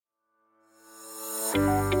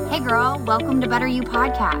Hey girl, welcome to Better You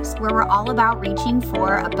Podcast, where we're all about reaching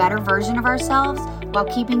for a better version of ourselves while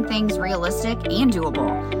keeping things realistic and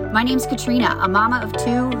doable. My name's Katrina, a mama of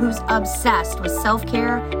two who's obsessed with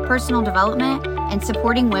self-care, personal development, and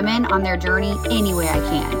supporting women on their journey any way I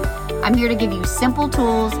can. I'm here to give you simple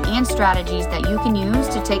tools and strategies that you can use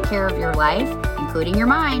to take care of your life, including your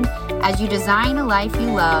mind, as you design a life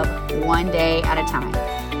you love one day at a time.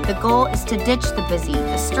 The goal is to ditch the busy,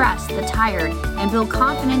 the stressed, the tired, and build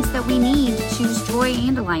confidence that we need to choose joy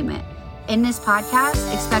and alignment. In this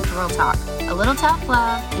podcast, expect real talk, a little tough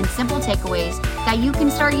love, and simple takeaways that you can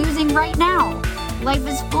start using right now. Life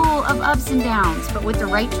is full of ups and downs, but with the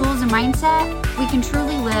right tools and mindset, we can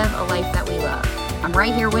truly live a life that we love. I'm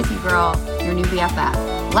right here with you, girl, your new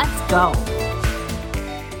BFF. Let's go.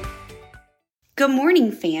 Good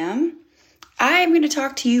morning, fam. I'm going to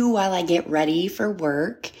talk to you while I get ready for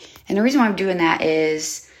work. And the reason why I'm doing that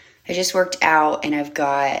is I just worked out and I've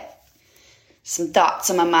got some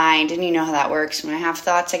thoughts on my mind. And you know how that works. When I have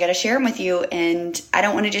thoughts, I got to share them with you. And I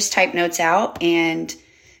don't want to just type notes out and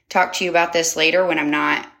talk to you about this later when I'm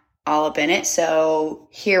not all up in it. So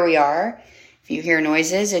here we are. If you hear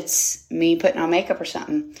noises, it's me putting on makeup or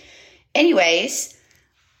something. Anyways,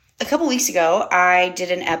 a couple weeks ago, I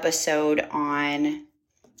did an episode on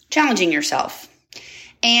challenging yourself.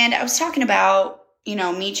 And I was talking about,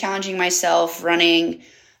 me challenging myself running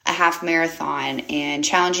a half marathon and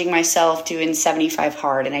challenging myself doing 75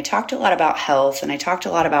 hard. And I talked a lot about health and I talked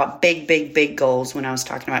a lot about big, big, big goals when I was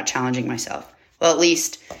talking about challenging myself. Well, at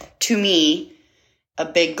least to me, a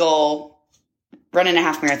big goal, running a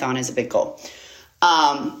half marathon is a big goal.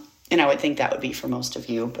 And I would think that would be for most of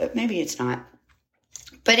you, but maybe it's not.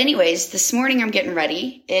 But anyways, this morning I'm getting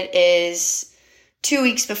ready. It is 2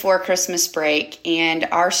 weeks before Christmas break, and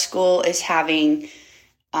our school is having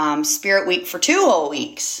Spirit Week for 2 whole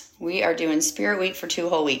weeks. We are doing Spirit Week for 2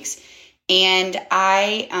 whole weeks, and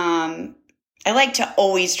I like to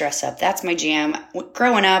always dress up. That's my jam.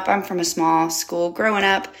 Growing up, I'm from a small school. Growing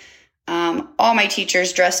up, all my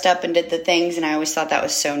teachers dressed up and did the things, and I always thought that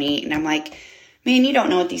was so neat. And I'm like, man, you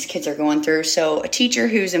don't know what these kids are going through. So a teacher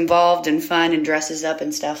who's involved and fun and dresses up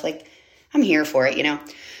and stuff, like, I'm here for it,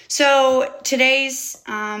 So today's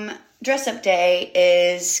dress up day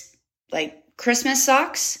is like Christmas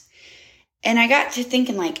socks. And I got to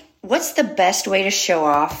thinking, like, what's the best way to show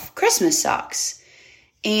off Christmas socks?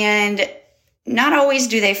 And not always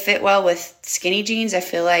do they fit well with skinny jeans. I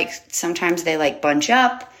feel like sometimes they like bunch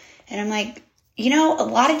up. And I'm like, a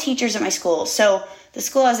lot of teachers at my school. So the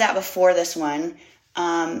school I was at before this one,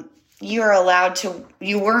 you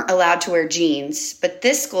weren't allowed to wear jeans, but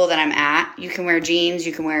this school that I'm at, you can wear jeans,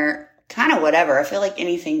 you can wear kind of whatever. I feel like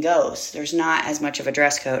anything goes. There's not as much of a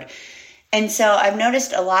dress code. And so I've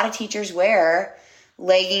noticed a lot of teachers wear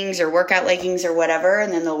leggings or workout leggings or whatever,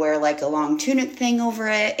 and then they'll wear like a long tunic thing over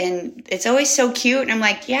it. And it's always so cute. And I'm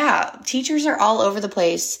like, yeah, teachers are all over the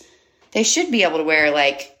place. They should be able to wear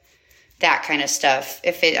like that kind of stuff.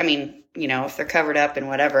 If they're covered up and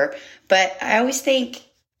whatever. But I always think,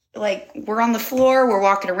 like, we're on the floor, we're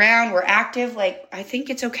walking around, we're active. Like, I think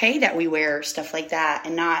it's okay that we wear stuff like that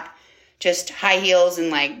and not just high heels and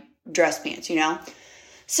like dress pants,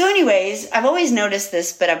 So anyways, I've always noticed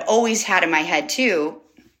this, but I've always had in my head too,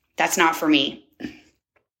 that's not for me.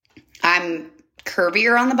 I'm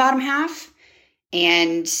curvier on the bottom half,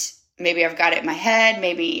 and maybe I've got it in my head.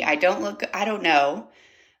 Maybe I don't know.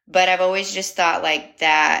 But I've always just thought like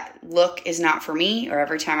that look is not for me, or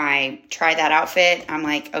every time I try that outfit, I'm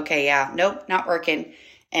like, okay, yeah, nope, not working.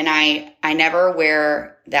 And I never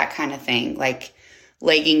wear that kind of thing, like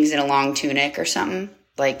leggings and a long tunic or something.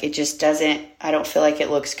 Like it just doesn't, I don't feel like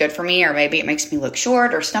it looks good for me, or maybe it makes me look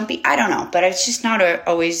short or stumpy. I don't know, but it's just not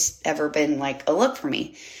always ever been like a look for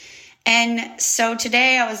me. And so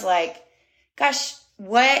today I was like, gosh,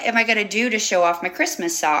 what am I going to do to show off my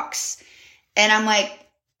Christmas socks? And I'm like,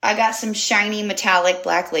 I got some shiny metallic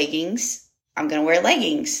black leggings. I'm going to wear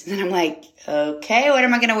leggings. And I'm like, okay, what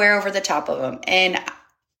am I going to wear over the top of them? And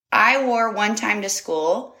I wore one time to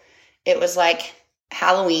school. It was like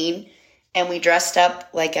Halloween, and we dressed up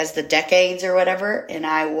like as the Decades or whatever. And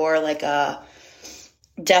I wore like a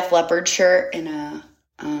Def Leppard shirt and a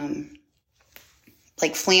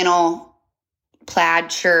like flannel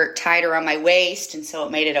plaid shirt tied around my waist. And so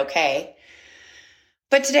it made it okay.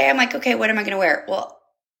 But today I'm like, okay, what am I going to wear? Well,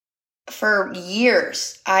 for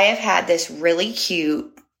years, I have had this really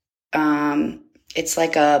cute, it's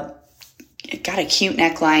like it got a cute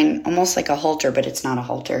neckline, almost like a halter, but it's not a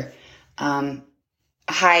halter. High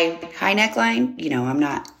neckline. I'm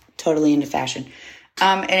not totally into fashion.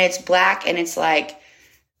 And it's black, and it's like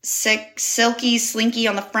silky, slinky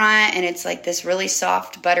on the front, and it's like this really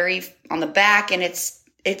soft, buttery on the back, and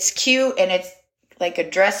it's cute, and it's like a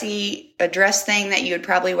dress thing that you would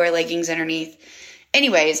probably wear leggings underneath.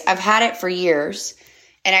 Anyways, I've had it for years,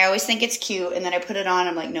 and I always think it's cute, and then I put it on,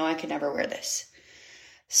 I'm like, no, I could never wear this.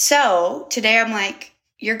 So today I'm like,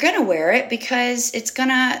 you're gonna wear it because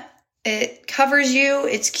it covers you,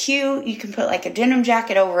 it's cute, you can put like a denim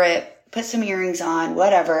jacket over it, put some earrings on,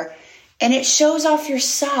 whatever, and it shows off your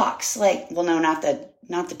socks. Like, well, no, not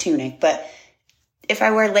the tunic, but if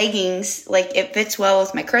I wear leggings, like it fits well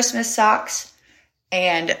with my Christmas socks.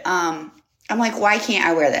 And I'm like, why can't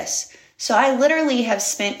I wear this? So I literally have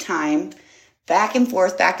spent time back and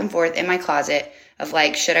forth in my closet of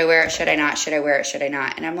like, should I wear it? Should I not? Should I wear it? Should I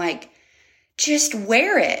not? And I'm like, just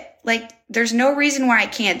wear it. Like, there's no reason why I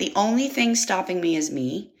can't. The only thing stopping me is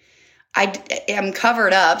me. I am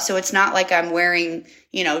covered up, so it's not like I'm wearing,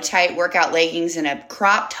 tight workout leggings and a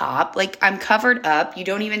crop top. Like, I'm covered up. You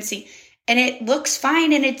don't even see, and it looks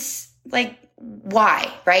fine. And it's like,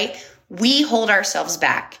 why, right? We hold ourselves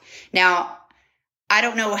back. Now, I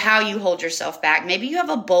don't know how you hold yourself back. Maybe you have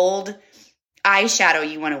a bold eyeshadow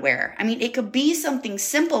you want to wear. I mean, it could be something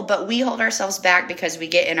simple, but we hold ourselves back because we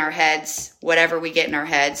get in our heads, whatever we get in our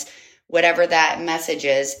heads, whatever that message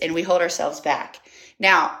is, and we hold ourselves back.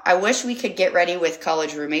 Now, I wish we could get ready with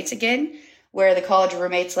college roommates again, where the college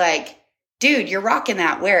roommate's like, dude, you're rocking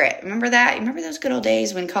that, wear it. Remember that? Remember those good old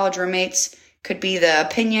days when college roommates could be the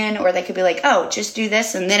opinion, or they could be like, oh, just do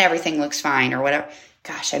this and then everything looks fine or whatever.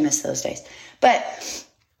 Gosh, I miss those days. But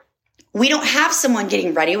we don't have someone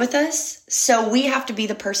getting ready with us, so we have to be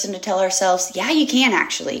the person to tell ourselves, yeah, you can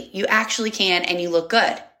actually. You actually can, and you look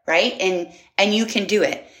good, right? And you can do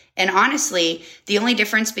it. And honestly, the only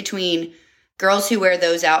difference between girls who wear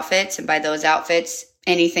those outfits, and by those outfits,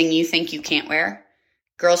 anything you think you can't wear,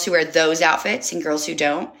 girls who wear those outfits and girls who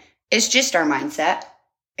don't, is just our mindset.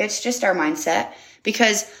 It's just our mindset,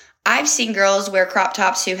 because I've seen girls wear crop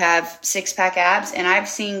tops who have six-pack abs, and I've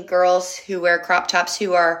seen girls who wear crop tops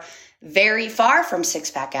who are very far from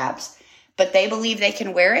six-pack abs, but they believe they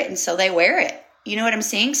can wear it, and so they wear it. You know what I'm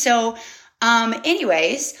saying? So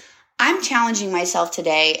anyways, I'm challenging myself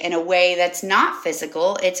today in a way that's not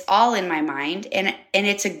physical. It's all in my mind, and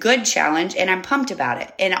it's a good challenge, and I'm pumped about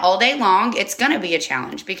it. And all day long, it's going to be a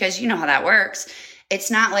challenge, because you know how that works. It's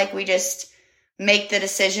not like we just make the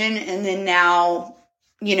decision and then now,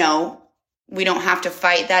 we don't have to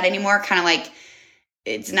fight that anymore. Kind of like,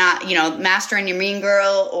 it's not, mastering your mean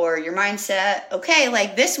girl or your mindset. Okay,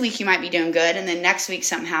 like this week you might be doing good, and then next week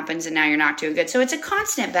something happens and now you're not doing good. So it's a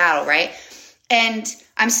constant battle, right? And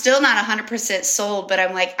I'm still not 100% sold, but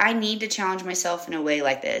I'm like, I need to challenge myself in a way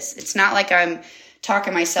like this. It's not like I'm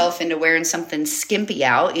talking myself into wearing something skimpy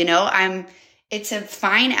out, it's a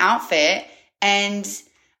fine outfit, and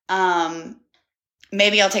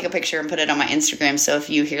maybe I'll take a picture and put it on my Instagram. So if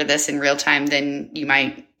you hear this in real time, then you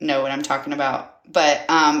might know what I'm talking about. But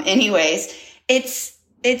anyways,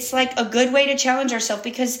 it's like a good way to challenge ourselves,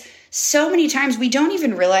 because so many times we don't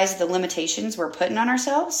even realize the limitations we're putting on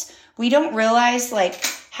ourselves. We don't realize like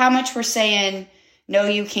how much we're saying, no,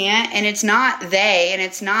 you can't. And it's not they, and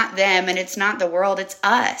it's not them, and it's not the world, it's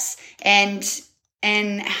us. And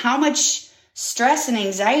how much stress and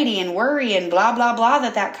anxiety and worry and blah, blah, blah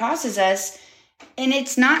that causes us. And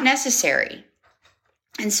it's not necessary.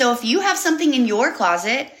 And so if you have something in your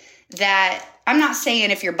closet that, I'm not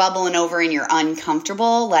saying if you're bubbling over and you're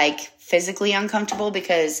uncomfortable, like physically uncomfortable,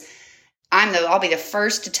 because I'll be the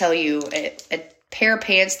first to tell you a pair of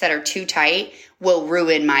pants that are too tight will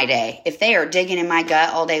ruin my day. If they are digging in my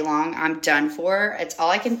gut all day long, I'm done for. It's all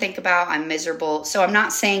I can think about. I'm miserable. So I'm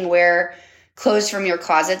not saying wear clothes from your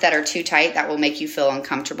closet that are too tight that will make you feel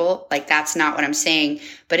uncomfortable. Like, that's not what I'm saying.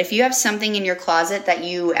 But if you have something in your closet that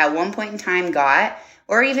you at one point in time got,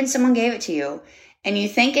 or even someone gave it to you, and you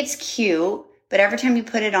think it's cute, but every time you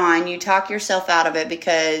put it on, you talk yourself out of it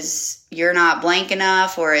because you're not blank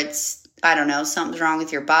enough, or it's, I don't know, something's wrong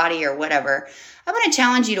with your body or whatever. I want to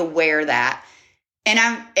challenge you to wear that. And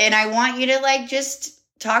I want you to like just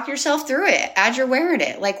talk yourself through it as you're wearing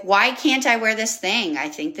it. Like, why can't I wear this thing? I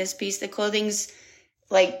think this piece of clothing's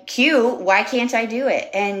like cute. Why can't I do it?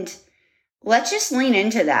 And let's just lean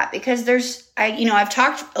into that, because I've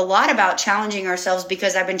talked a lot about challenging ourselves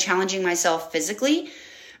because I've been challenging myself physically.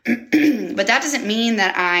 But that doesn't mean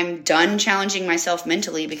that I'm done challenging myself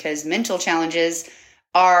mentally, because mental challenges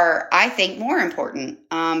are, I think, more important.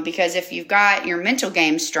 Because if you've got your mental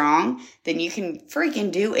game strong, then you can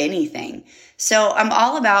freaking do anything. So I'm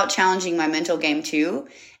all about challenging my mental game too.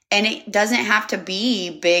 And it doesn't have to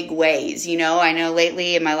be big ways. I know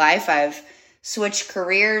lately in my life, I've switched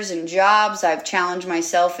careers and jobs. I've challenged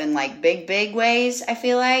myself in like big ways, I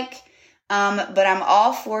feel like. But I'm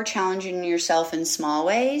all for challenging yourself in small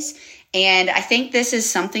ways. And I think this is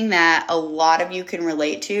something that a lot of you can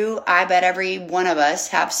relate to. I bet every one of us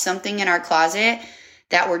have something in our closet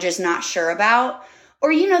that we're just not sure about.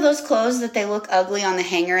 Or, you know, those clothes that they look ugly on the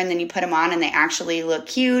hanger and then you put them on and they actually look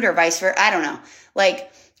cute, or vice versa. I don't know.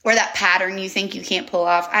 Like, or that pattern you think you can't pull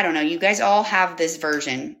off. I don't know. You guys all have this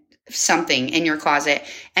version of something in your closet.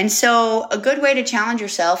 And so a good way to challenge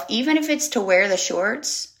yourself, even if it's to wear the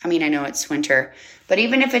shorts. I mean, I know it's winter, but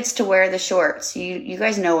even if it's to wear the shorts, you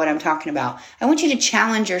guys know what I'm talking about. I want you to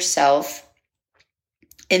challenge yourself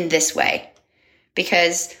in this way,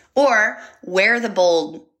 or wear the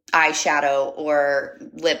bold eyeshadow or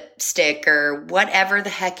lipstick or whatever the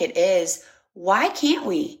heck it is. Why can't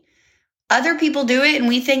we? Other people do it and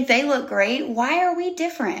we think they look great. Why are we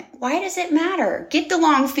different? Why does it matter? Get the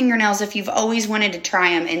long fingernails if you've always wanted to try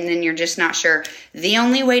them and then you're just not sure. The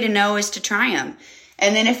only way to know is to try them.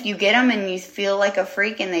 And then if you get them and you feel like a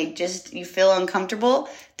freak and you feel uncomfortable,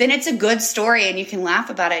 then it's a good story and you can laugh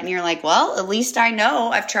about it. And you're like, well, at least I know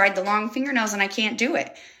I've tried the long fingernails and I can't do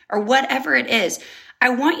it, or whatever it is. I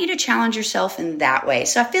want you to challenge yourself in that way.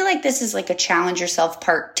 So I feel like this is like a challenge yourself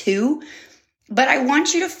part 2, but I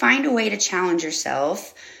want you to find a way to challenge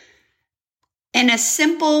yourself in a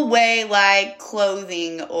simple way, like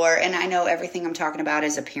clothing, and I know everything I'm talking about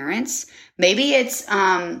is appearance. Maybe it's,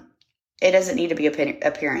 it doesn't need to be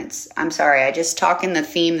appearance. I'm sorry. I just talk in the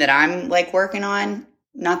theme that I'm like working on.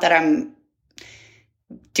 Not that I'm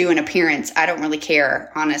doing appearance. I don't really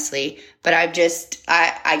care, honestly. But I guess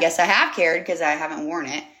I have cared because I haven't worn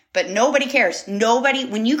it. But nobody cares.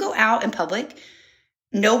 When you go out in public,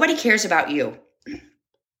 nobody cares about you.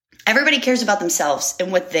 Everybody cares about themselves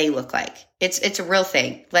and what they look like. It's a real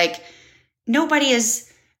thing. Like, nobody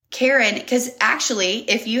is caring, because actually,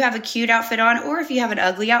 if you have a cute outfit on or if you have an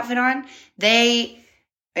ugly outfit on,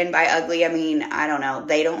 and by ugly, I mean, I don't know,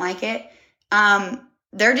 they don't like it.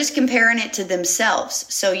 They're just comparing it to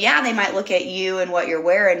themselves. So yeah, they might look at you and what you're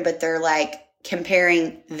wearing, but they're like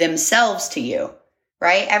comparing themselves to you,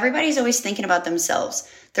 right? Everybody's always thinking about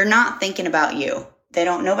themselves. They're not thinking about you.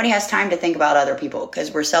 Nobody has time to think about other people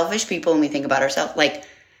because we're selfish people and we think about ourselves. Like,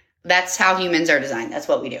 that's how humans are designed. That's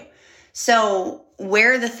what we do. So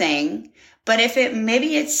wear the thing, but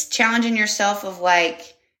maybe it's challenging yourself of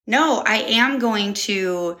like, no, I am going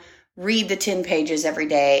to read the 10 pages every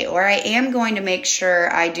day, or I am going to make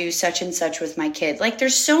sure I do such and such with my kid. Like,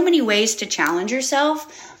 there's so many ways to challenge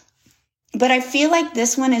yourself, but I feel like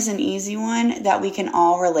this one is an easy one that we can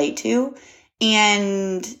all relate to.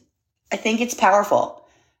 And I think it's powerful.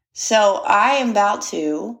 So I am about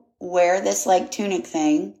to wear this like tunic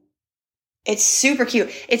thing. It's super cute.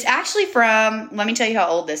 It's actually let me tell you how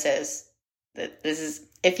old this is. This is,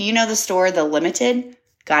 if you know the store, The Limited.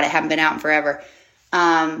 God, it haven't been out in forever.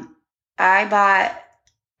 I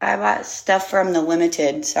bought stuff from The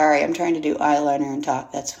Limited. Sorry, I'm trying to do eyeliner and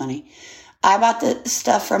talk. That's funny. I bought the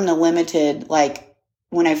stuff from The Limited, like,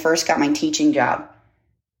 when I first got my teaching job.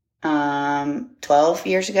 12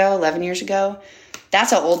 years ago, 11 years ago.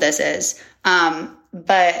 That's how old this is.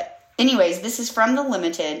 But anyways, this is from The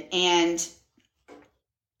Limited, and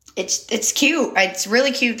it's cute. It's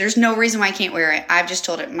really cute. There's no reason why I can't wear it. I've just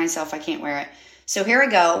told it myself I can't wear it. So here I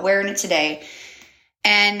go, wearing it today.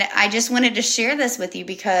 And I just wanted to share this with you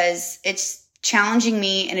because it's challenging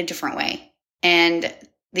me in a different way. And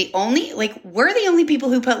we're the only people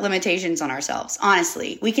who put limitations on ourselves,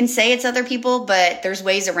 honestly. We can say it's other people, but there's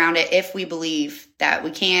ways around it if we believe that we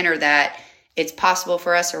can, or that it's possible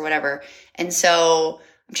for us, or whatever. And so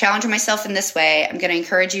I'm challenging myself in this way. I'm going to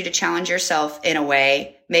encourage you to challenge yourself in a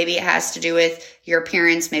way. Maybe it has to do with your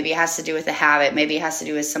appearance. Maybe it has to do with a habit. Maybe it has to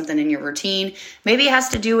do with something in your routine. Maybe it has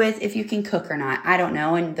to do with if you can cook or not. I don't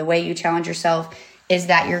know. And the way you challenge yourself is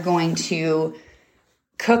that you're going to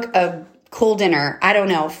cook a cool dinner. I don't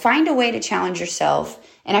know. Find a way to challenge yourself.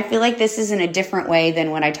 And I feel like this is in a different way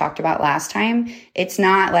than what I talked about last time. It's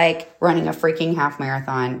not like running a freaking half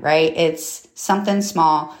marathon, right? It's something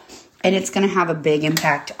small, and it's going to have a big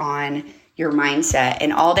impact on your mindset.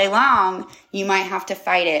 And all day long, you might have to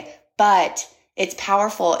fight it, but it's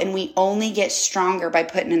powerful, and we only get stronger by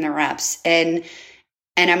putting in the reps. And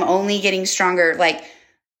I'm only getting stronger. Like,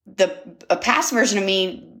 a past version of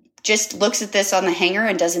me just looks at this on the hanger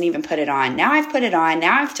and doesn't even put it on. Now I've put it on.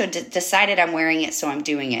 Now I've decided I'm wearing it, so I'm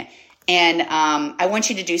doing it. And I want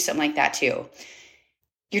you to do something like that too.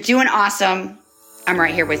 You're doing awesome. I'm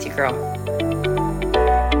right here with you, girl.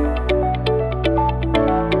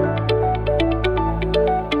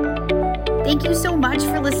 Thank you so much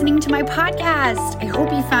for listening to my podcast. I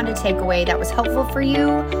hope you found a takeaway that was helpful for you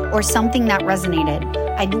or something that resonated.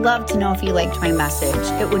 I'd love to know if you liked my message.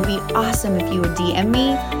 It would be awesome if you would DM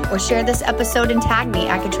me or share this episode and tag me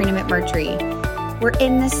at Katrina McMurtry. We're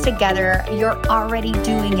in this together. You're already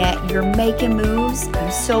doing it. You're making moves.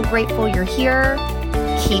 I'm so grateful you're here.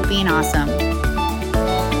 Keep being awesome.